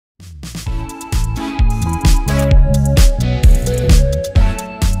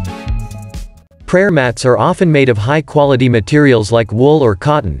Prayer mats are often made of high-quality materials like wool or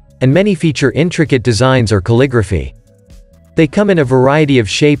cotton, and many feature intricate designs or calligraphy. They come in a variety of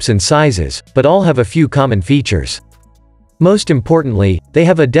shapes and sizes, but all have a few common features. Most importantly, they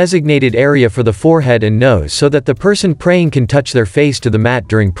have a designated area for the forehead and nose so that the person praying can touch their face to the mat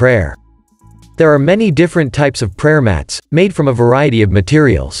during prayer. There are many different types of prayer mats, made from a variety of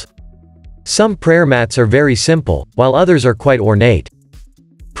materials. Some prayer mats are very simple, while others are quite ornate.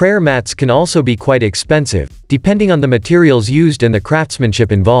 Prayer mats can also be quite expensive, depending on the materials used and the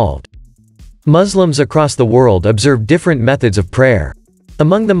craftsmanship involved. Muslims across the world observe different methods of prayer.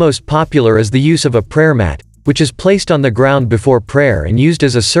 Among the most popular is the use of a prayer mat, which is placed on the ground before prayer and used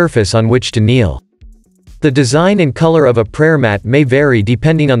as a surface on which to kneel. The design and color of a prayer mat may vary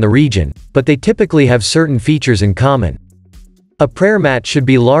depending on the region, but they typically have certain features in common. A prayer mat should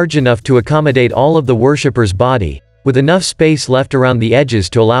be large enough to accommodate all of the worshipper's body, with enough space left around the edges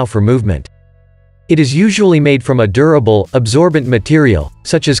to allow for movement. It is usually made from a durable, absorbent material,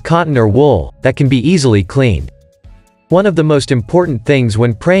 such as cotton or wool, that can be easily cleaned. One of the most important things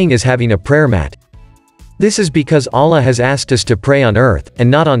when praying is having a prayer mat. This is because Allah has asked us to pray on earth, and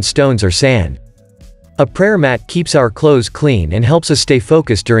not on stones or sand. A prayer mat keeps our clothes clean and helps us stay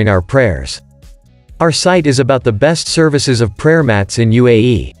focused during our prayers. Our site is about the best services of prayer mats in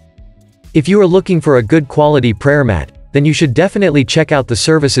UAE. If you are looking for a good quality prayer mat, then you should definitely check out the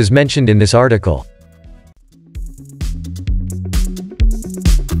services mentioned in this article.